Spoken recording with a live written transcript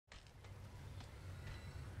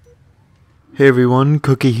Hey everyone,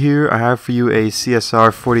 Cookie here. I have for you a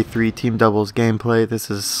CSR 43 Team Doubles gameplay.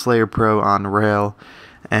 This is Slayer Pro on Rail,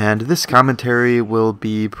 and this commentary will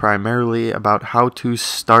be primarily about how to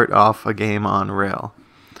start off a game on Rail.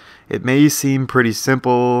 It may seem pretty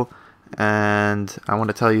simple, and I want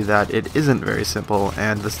to tell you that it isn't very simple,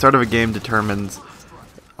 and the start of a game determines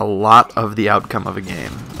a lot of the outcome of a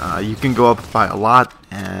game. You can go up by a lot,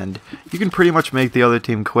 and you can pretty much make the other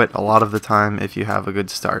team quit a lot of the time if you have a good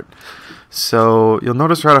start. So you'll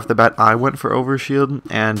notice right off the bat I went for overshield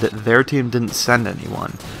and their team didn't send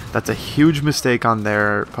anyone. That's a huge mistake on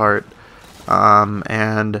their part,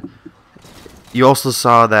 and you also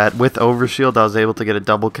saw that with overshield I was able to get a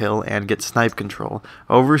double kill and get snipe control.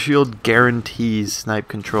 Overshield guarantees snipe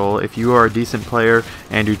control if you are a decent player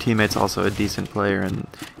and your teammate's also a decent player and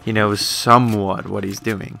he knows somewhat what he's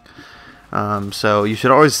doing. So you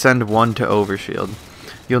should always send one to overshield.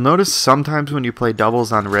 You'll notice sometimes when you play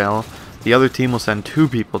doubles on rail, the other team will send two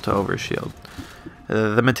people to overshield.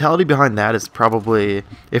 The mentality behind that is probably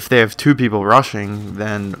if they have two people rushing,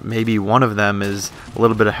 then maybe one of them is a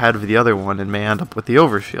little bit ahead of the other one and may end up with the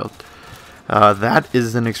overshield. That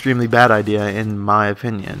is an extremely bad idea in my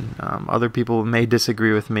opinion. Other people may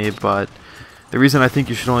disagree with me, but the reason I think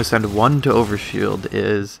you should only send one to overshield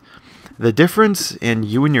is the difference in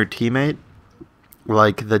you and your teammate,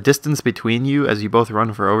 like the distance between you as you both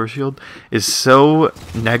run for overshield, is so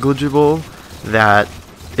negligible that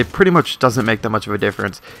it pretty much doesn't make that much of a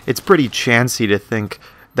difference. It's pretty chancy to think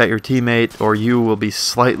that your teammate or you will be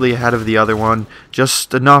slightly ahead of the other one,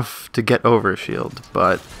 just enough to get overshield.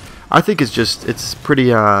 But I think it's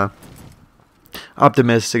pretty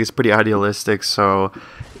optimistic, it's pretty idealistic, so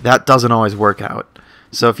that doesn't always work out.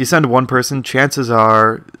 So if you send one person, chances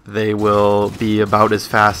are they will be about as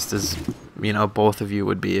fast as both of you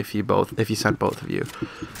would be if you sent both of you.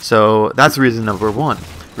 So that's reason number one.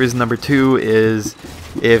 Reason number two is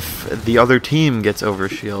if the other team gets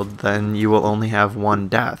overshield, then you will only have one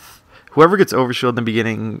death. Whoever gets overshield in the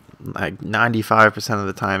beginning, like 95% of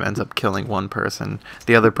the time, ends up killing one person,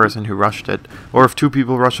 the other person who rushed it. Or if two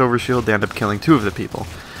people rush overshield, they end up killing two of the people.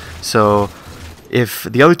 So if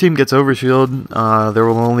the other team gets overshield, there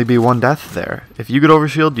will only be one death there. If you get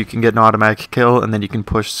overshield, you can get an automatic kill, and then you can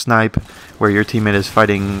push snipe where your teammate is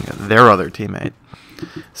fighting their other teammate.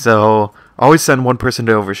 So always send one person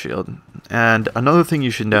to overshield. And another thing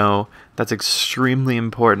you should know that's extremely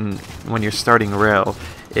important when you're starting rail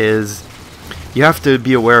is you have to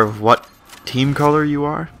be aware of what team color you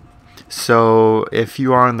are. So if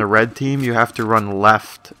you are on the red team, you have to run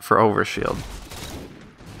left for overshield.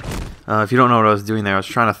 If you don't know what I was doing there, I was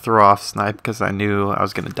trying to throw off snipe because I knew I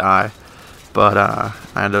was going to die, but I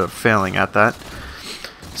ended up failing at that.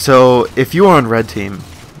 So if you are on red team,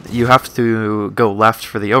 you have to go left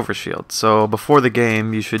for the overshield. So before the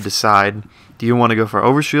game, you should decide, do you want to go for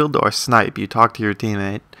overshield or snipe? You talk to your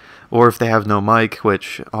teammate, or if they have no mic,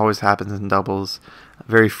 which always happens in doubles,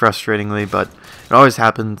 very frustratingly, but it always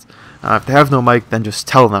happens. If they have no mic, then just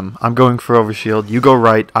tell them, I'm going for overshield, you go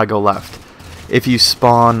right, I go left. If you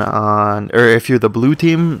spawn on, or if you're the blue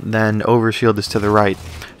team, then overshield is to the right.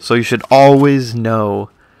 So you should always know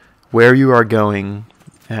where you are going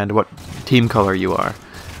and what team color you are.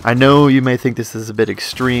 I know you may think this is a bit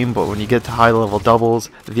extreme, but when you get to high level doubles,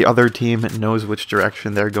 the other team knows which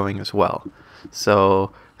direction they're going as well.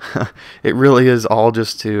 So it really is all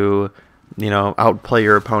just to, outplay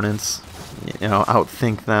your opponents,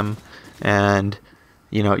 outthink them, and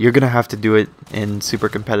you're gonna have to do it in super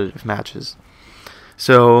competitive matches.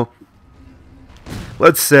 So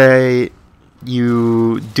let's say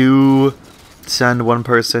you do send one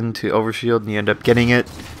person to overshield and you end up getting it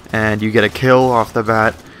and you get a kill off the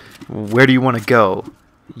bat. Where do you want to go?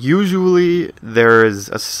 Usually there is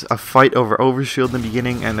a fight over overshield in the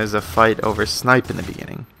beginning and there's a fight over snipe in the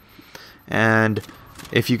beginning. And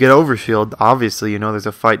if you get overshield, obviously there's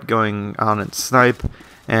a fight going on in snipe,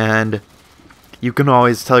 and you can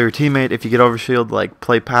always tell your teammate if you get overshield, like,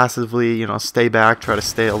 play passively, stay back, try to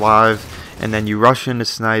stay alive, and then you rush into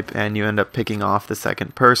snipe and you end up picking off the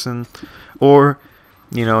second person. Or,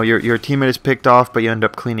 your teammate is picked off, but you end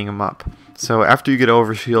up cleaning him up. So after you get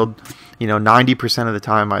overshield, 90% of the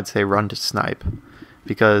time I'd say run to snipe,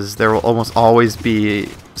 because there will almost always be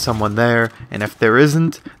someone there, and if there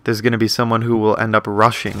isn't, there's going to be someone who will end up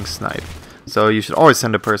rushing snipe. So you should always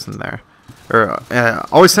send a person there. Or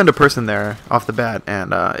always send a person there off the bat,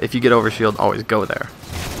 and if you get overshield, always go there.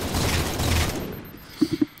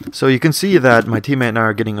 So you can see that my teammate and I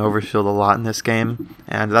are getting overshield a lot in this game,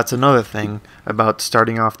 and that's another thing about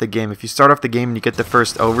starting off the game. If you start off the game and you get the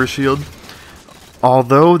first overshield,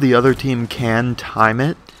 although the other team can time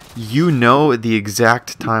it you know the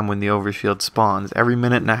exact time when the overshield spawns, every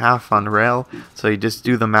minute and a half on rail, so you just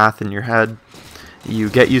do the math in your head. You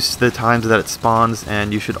get used to the times that it spawns,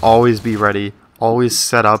 and you should always be ready, always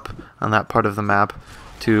set up on that part of the map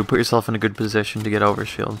to put yourself in a good position to get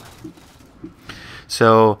overshield.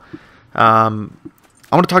 So, I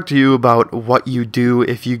want to talk to you about what you do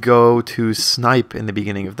if you go to snipe in the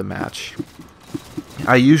beginning of the match.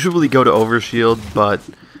 I usually go to overshield, but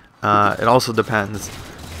it also depends.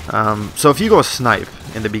 So if you go snipe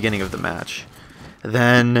in the beginning of the match,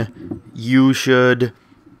 then you should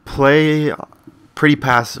play pretty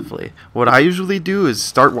passively. What I usually do is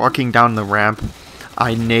start walking down the ramp.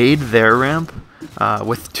 I nade their ramp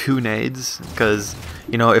with 2 nades, because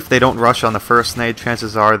you know, if they don't rush on the first nade,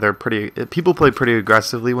 chances are people play pretty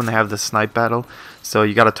aggressively when they have the snipe battle. So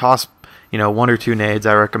you got to toss, you know, 1 or 2 nades.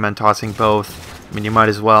 I recommend tossing both. I mean, you might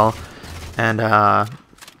as well. And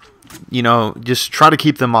you know, just try to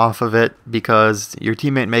keep them off of it, because your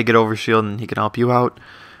teammate may get overshield and he can help you out,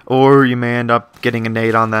 or you may end up getting a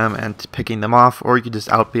nade on them and picking them off, or you can just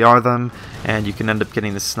out BR them and you can end up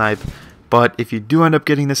getting the snipe. But if you do end up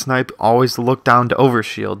getting the snipe, always look down to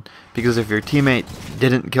overshield, because if your teammate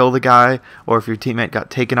didn't kill the guy, or if your teammate got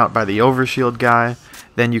taken out by the overshield guy,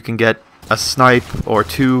 then you can get a snipe or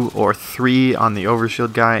 2 or 3 on the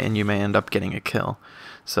overshield guy, and you may end up getting a kill.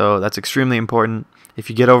 So that's extremely important. If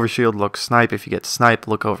you get overshield, look snipe. If you get snipe,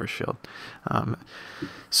 look overshield.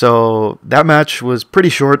 So that match was pretty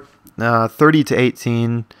short,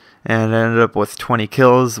 30-18, and ended up with 20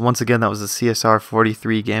 kills. Once again, that was a CSR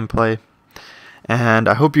 43 gameplay. And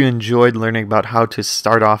I hope you enjoyed learning about how to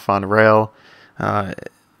start off on rail.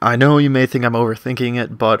 I know you may think I'm overthinking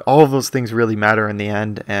it, but all of those things really matter in the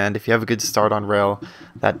end, and if you have a good start on rail,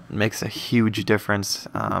 that makes a huge difference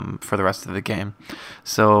for the rest of the game.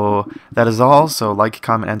 So that is all. So like,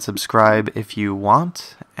 comment, and subscribe if you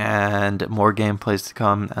want, and more gameplays to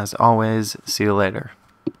come as always. See you later.